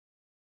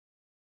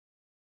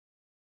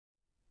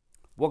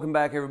Welcome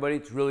back, everybody.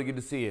 It's really good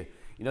to see you.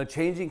 You know,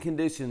 changing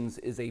conditions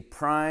is a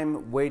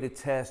prime way to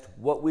test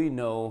what we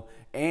know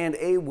and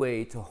a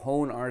way to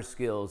hone our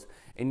skills.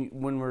 And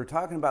when we're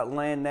talking about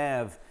land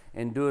nav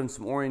and doing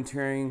some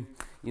orienteering,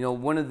 you know,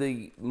 one of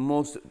the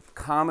most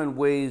common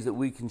ways that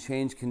we can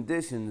change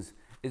conditions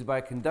is by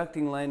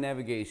conducting land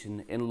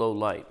navigation in low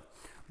light.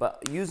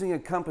 But using a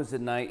compass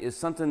at night is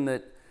something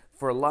that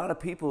for a lot of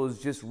people is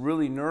just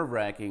really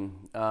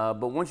nerve-wracking.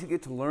 But once you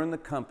get to learn the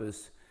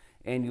compass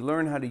and you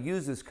learn how to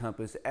use this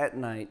compass at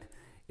night,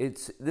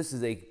 this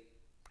is a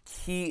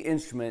key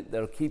instrument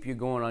that'll keep you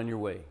going on your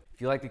way.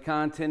 If you like the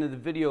content of the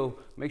video,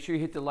 make sure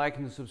you hit the like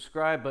and the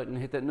subscribe button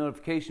and hit that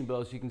notification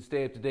bell so you can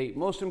stay up to date.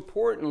 Most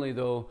importantly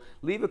though,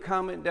 leave a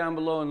comment down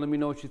below and let me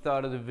know what you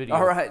thought of the video.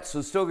 All right,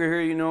 so Stoker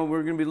here, you know,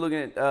 we're gonna be looking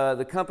at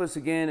the compass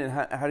again and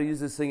how to use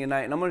this thing at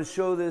night. And I'm gonna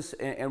show this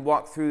and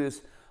walk through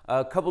this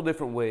a couple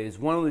different ways.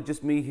 One with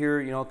just me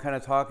here, you know, kind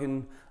of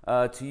talking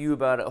to you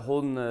about it,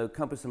 holding the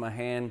compass in my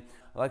hand.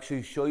 I'll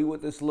actually show you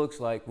what this looks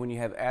like when you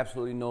have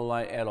absolutely no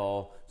light at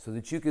all so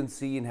that you can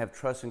see and have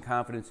trust and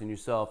confidence in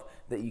yourself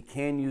that you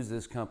can use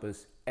this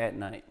compass at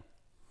night.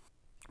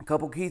 A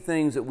couple key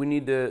things that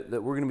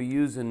that we're going to be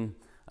using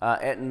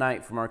at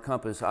night from our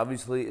compass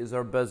obviously is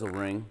our bezel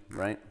ring,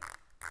 right?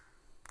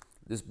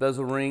 This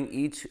bezel ring,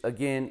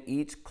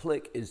 each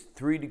click is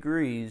 3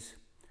 degrees,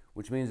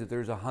 which means that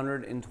there's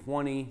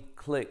 120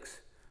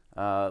 clicks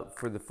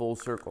for the full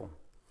circle.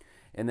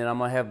 And then I'm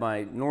going to have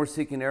my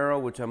north-seeking arrow,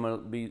 which I'm going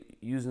to be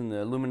using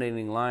the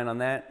illuminating line on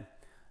that.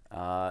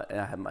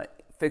 And I have my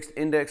fixed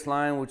index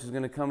line, which is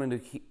going to come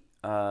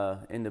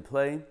into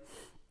play.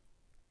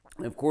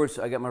 And of course,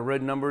 I got my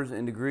red numbers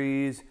in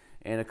degrees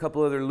and a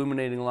couple other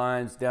illuminating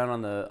lines down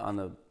on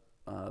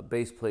the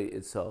base plate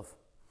itself.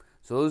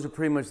 So those are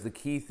pretty much the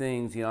key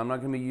things. You know, I'm not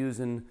going to be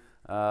using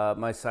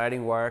my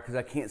sighting wire because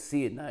I can't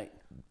see at night.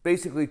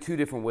 Basically, 2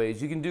 different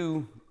ways. You can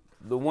do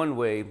the one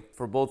way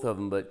for both of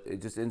them, but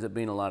it just ends up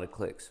being a lot of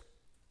clicks.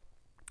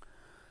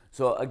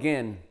 So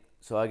again,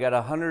 I got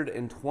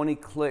 120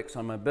 clicks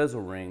on my bezel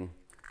ring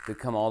to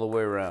come all the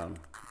way around.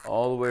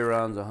 All the way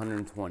around is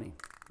 120,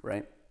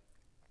 right?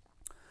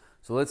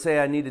 So let's say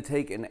I need to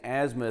take an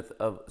azimuth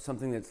of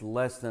something that's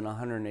less than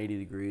 180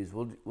 degrees.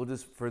 We'll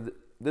just,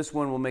 this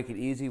one, we'll make it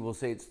easy. We'll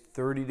say it's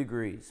 30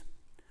 degrees.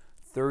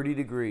 30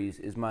 degrees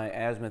is my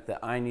azimuth that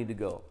I need to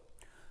go.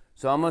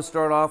 So I'm going to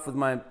start off with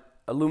my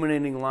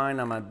illuminating line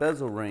on my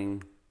bezel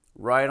ring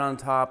right on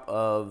top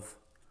of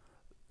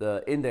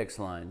the index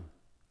line.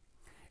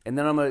 And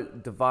then I'm going to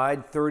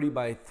divide 30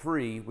 by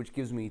 3, which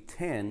gives me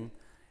 10.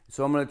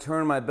 So I'm going to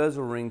turn my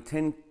bezel ring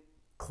 10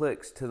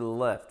 clicks to the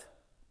left,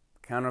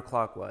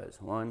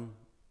 counterclockwise. 1,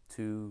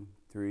 2,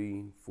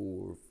 3,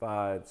 4,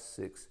 5,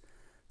 6,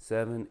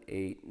 7,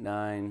 8,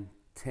 9,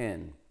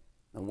 10.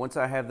 And once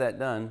I have that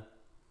done,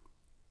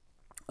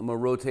 I'm going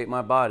to rotate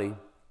my body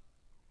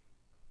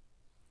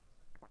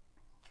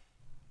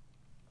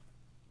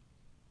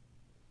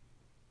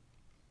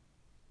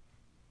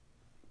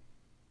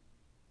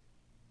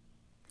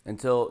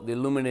until the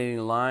illuminating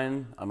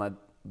line on my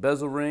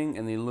bezel ring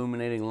and the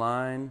illuminating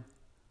line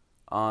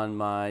on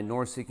my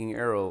north-seeking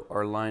arrow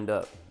are lined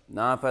up.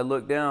 Now if I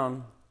look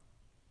down,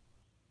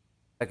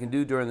 I can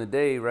do during the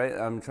day, right?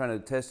 I'm trying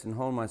to test and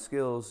hone my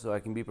skills so I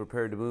can be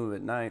prepared to move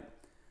at night.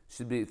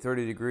 Should be at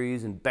 30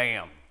 degrees and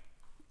bam,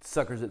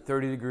 sucker's at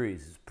 30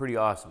 degrees. It's pretty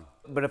awesome.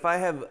 But if I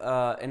have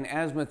an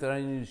azimuth that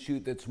I need to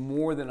shoot that's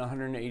more than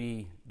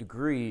 180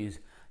 degrees,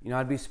 you know,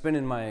 I'd be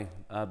spinning my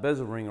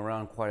bezel ring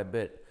around quite a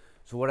bit.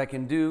 So what I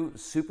can do,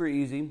 super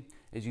easy,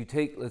 is you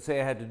take, let's say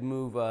I had to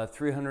move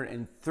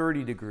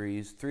 330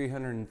 degrees,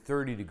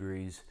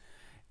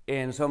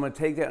 and so I'm going to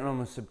take that and I'm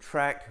going to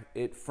subtract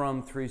it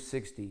from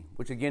 360,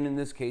 which again in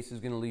this case is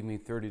going to leave me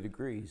 30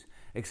 degrees.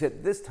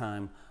 Except this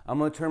time, I'm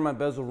going to turn my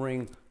bezel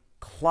ring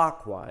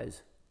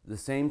clockwise, the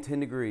same 10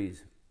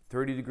 degrees,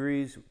 30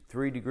 degrees,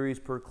 3 degrees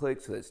per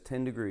click, so that's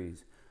 10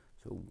 degrees.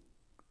 So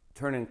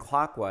turning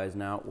clockwise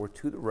now, or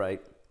to the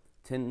right,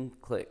 10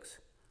 clicks.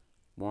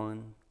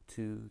 1,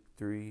 2,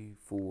 3,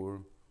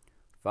 4,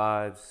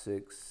 5,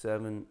 6,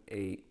 7,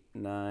 8,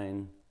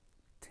 9,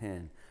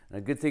 10. And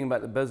a good thing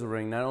about the bezel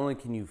ring, not only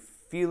can you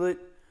feel it,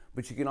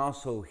 but you can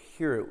also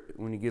hear it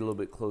when you get a little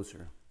bit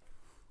closer.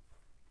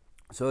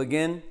 So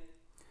again,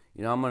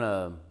 you know, I'm going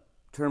to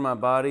turn my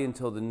body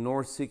until the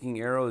north-seeking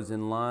arrow is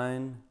in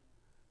line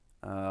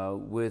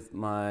with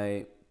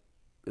my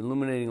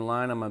illuminating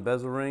line on my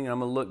bezel ring. And I'm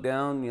going to look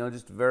down, you know,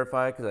 just to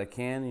verify because I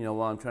can, you know,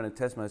 while I'm trying to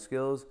test my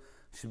skills.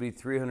 Should be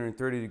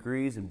 330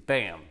 degrees and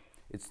bam,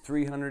 it's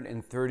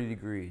 330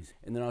 degrees.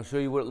 And then I'll show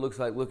you what it looks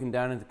like looking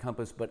down at the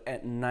compass, but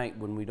at night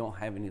when we don't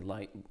have any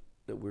light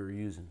that we're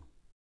using.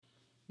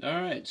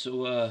 All right,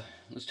 so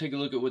let's take a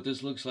look at what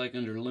this looks like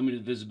under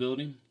limited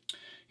visibility.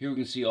 Here we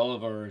can see all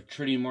of our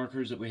tritium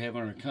markers that we have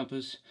on our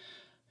compass.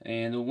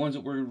 And the ones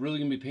that we're really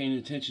going to be paying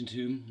attention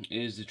to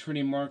is the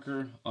tritium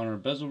marker on our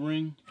bezel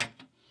ring,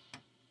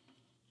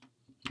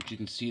 which you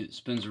can see it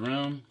spins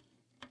around.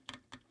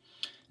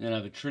 And then I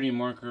have a tritium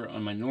marker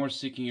on my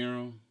north-seeking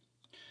arrow.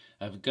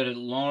 I've got a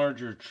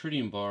larger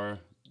tritium bar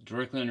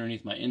directly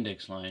underneath my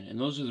index line, and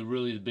those are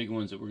really the big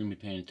ones that we're going to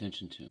be paying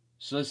attention to.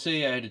 So let's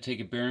say I had to take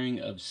a bearing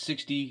of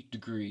 60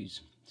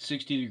 degrees.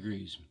 60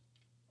 degrees.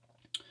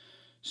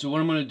 So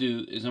what I'm going to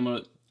do is I'm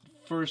going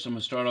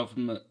to start off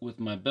with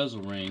my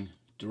bezel ring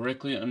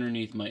directly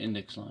underneath my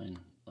index line,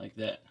 like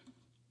that.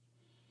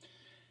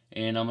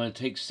 And I'm going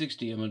to take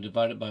 60, I'm going to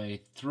divide it by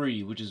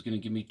 3, which is going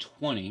to give me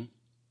 20.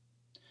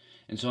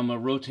 And so I'm going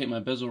to rotate my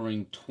bezel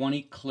ring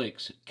 20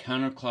 clicks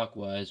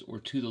counterclockwise or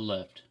to the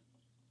left.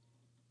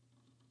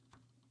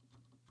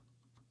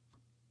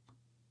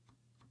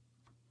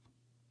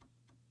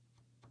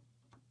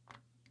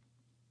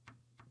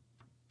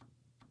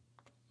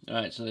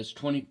 Alright, so that's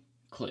 20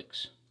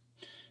 clicks.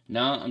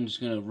 Now I'm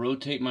just going to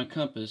rotate my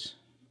compass,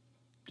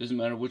 doesn't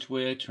matter which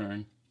way I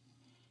turn,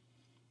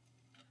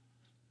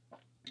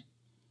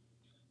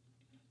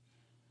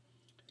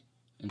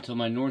 until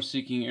my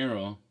north-seeking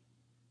arrow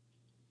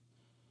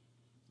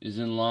is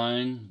in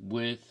line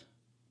with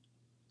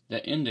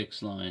that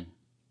index line.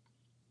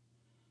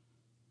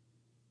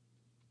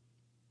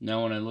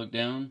 Now when I look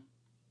down,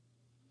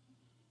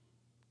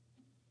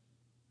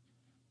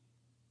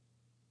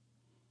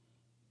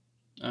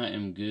 I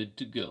am good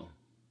to go.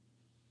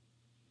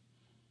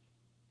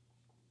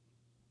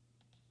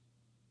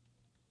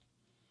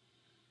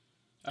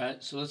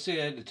 Alright, so let's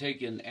say I had to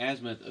take an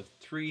azimuth of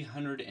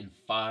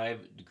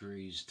 305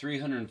 degrees.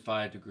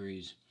 305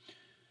 degrees.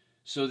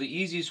 So the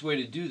easiest way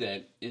to do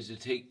that is to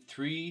take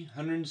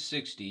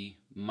 360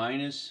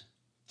 minus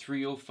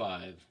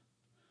 305.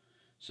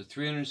 So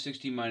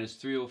 360 minus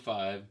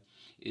 305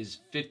 is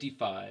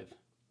 55.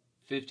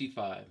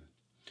 55.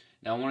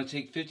 Now I want to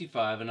take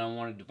 55 and I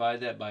want to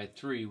divide that by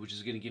 3, which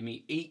is going to give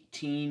me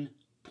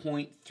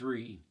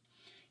 18.3.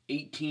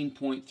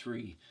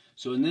 18.3.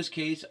 So in this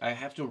case, I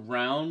have to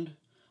round,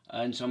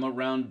 and so I'm going to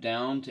round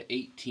down to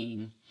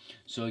 18.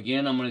 So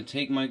again, I'm going to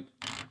take my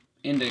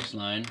index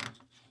line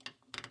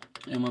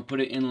and I'm going to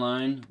put it in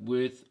line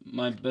with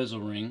my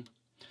bezel ring,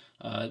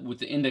 with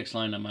the index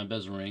line on my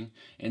bezel ring.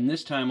 And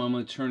this time I'm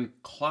going to turn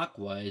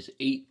clockwise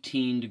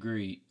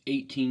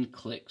 18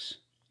 clicks.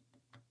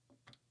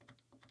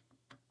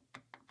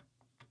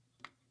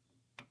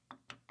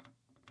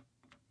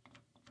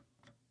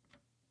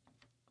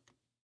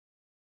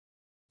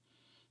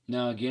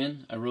 Now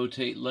again, I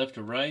rotate left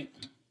to right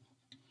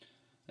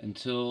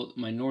until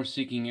my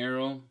north-seeking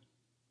arrow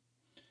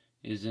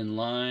is in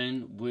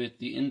line with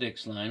the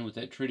index line, with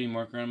that tritium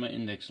marker on my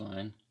index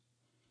line.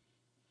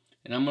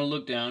 And I'm going to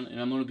look down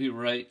and I'm going to be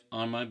right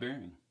on my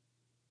bearing.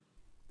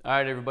 All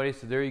right, everybody,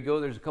 so there you go.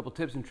 There's a couple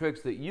tips and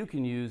tricks that you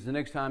can use the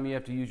next time you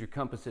have to use your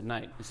compass at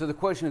night. So the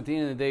question at the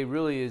end of the day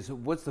really is,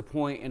 what's the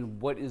point and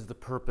what is the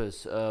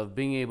purpose of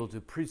being able to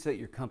preset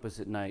your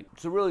compass at night?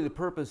 So really the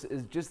purpose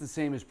is just the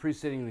same as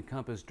presetting the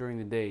compass during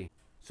the day.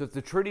 So if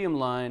the tritium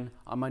line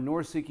on my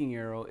north-seeking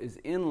arrow is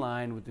in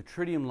line with the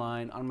tritium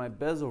line on my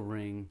bezel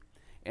ring,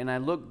 and I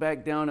look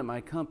back down at my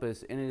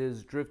compass and it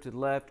is drifted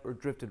left or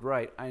drifted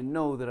right, I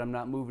know that I'm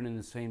not moving in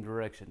the same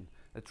direction.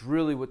 That's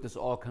really what this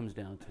all comes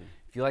down to.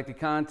 If you like the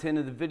content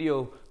of the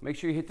video, make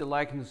sure you hit the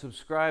like and the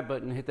subscribe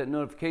button and hit that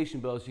notification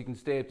bell so you can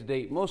stay up to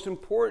date. Most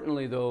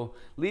importantly though,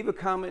 leave a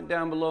comment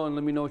down below and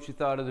let me know what you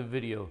thought of the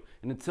video.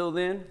 And until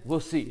then, we'll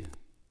see you.